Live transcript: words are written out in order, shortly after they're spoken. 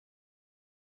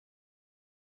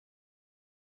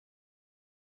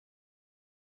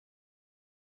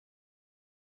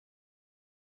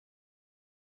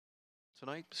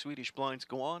Tonight, Swedish blinds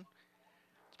go on.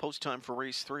 It's post time for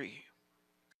race 3.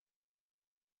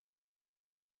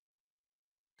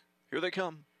 Here they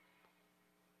come.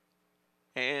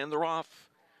 And they're off.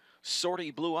 Sortie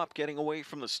blew up, getting away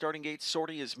from the starting gate.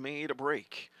 Sortie has made a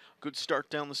break. Good start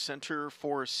down the center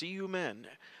for CU Men.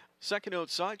 Second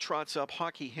outside trots up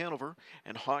Hockey Hanover,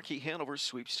 and Hockey Hanover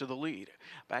sweeps to the lead.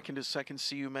 Back into second,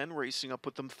 CU Men racing up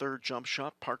with them third. Jump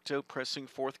Shot parked out, pressing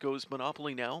fourth goes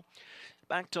Monopoly now.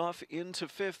 Backed off into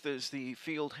fifth as the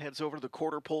field heads over to the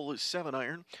quarter pole is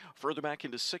 7-iron. Further back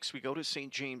into sixth, we go to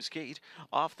St. James Gate.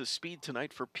 Off the speed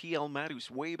tonight for PL Matt, who's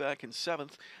way back in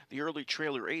seventh. The early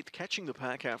trailer eighth, catching the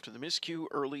pack after the miscue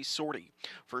early sortie.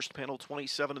 First panel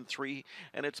 27-3,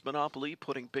 and it's Monopoly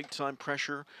putting big time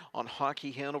pressure on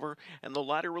Hockey Hanover, and the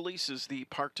ladder releases the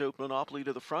parked out Monopoly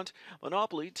to the front.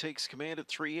 Monopoly takes command at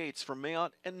 3/8 from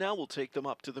Mayotte, and now will take them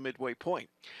up to the midway point.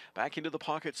 Back into the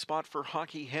pocket spot for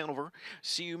Hockey Hanover.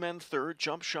 CU Men third,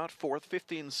 Jump Shot fourth,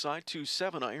 50 inside to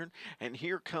 7-iron, and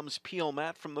here comes PL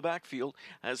Matt from the backfield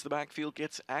as the backfield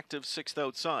gets active sixth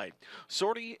outside.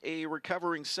 Sortie a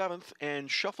recovering seventh,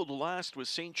 and shuffled to last with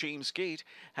St. James Gate,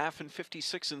 half in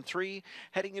 56-3,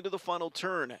 heading into the final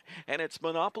turn, and it's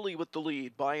Monopoly with the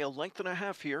lead by a length and a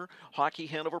half here. Hockey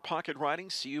Hanover pocket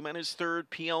riding, CU Men is third,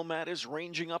 PL Matt is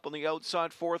ranging up on the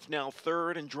outside fourth, now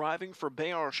third and driving for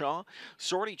Bayarjean.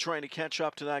 Sortie trying to catch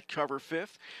up to that cover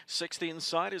fifth. 60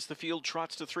 inside as the field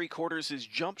trots to 3/4 is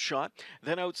Jump Shot.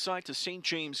 Then outside to St.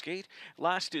 James Gate.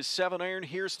 Last is 7-iron.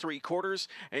 Here's 3/4.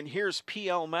 And here's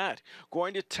PL Matt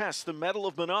going to test the medal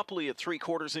of Monopoly at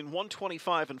 3/4 in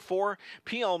 1:25-4.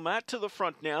 PL Matt to the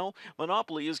front now.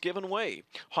 Monopoly is given way.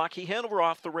 Hockey Hanover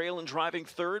off the rail and driving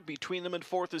third. Between them and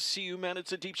fourth is CU Men.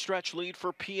 It's a deep stretch lead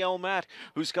for PL Matt,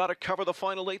 who's got to cover the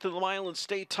final eighth of the mile and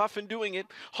stay tough in doing it.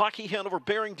 Hockey Hanover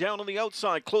bearing down on the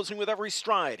outside, closing with every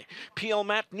stride. PL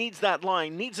Matt needs that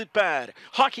line, needs it bad.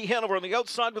 Hockey Hanover on the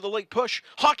outside with a late push.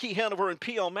 Hockey Hanover and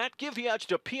PL Matt give the edge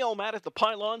to PL Matt at the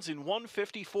pylons in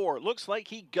 1:54. Looks like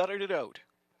he gutted it out.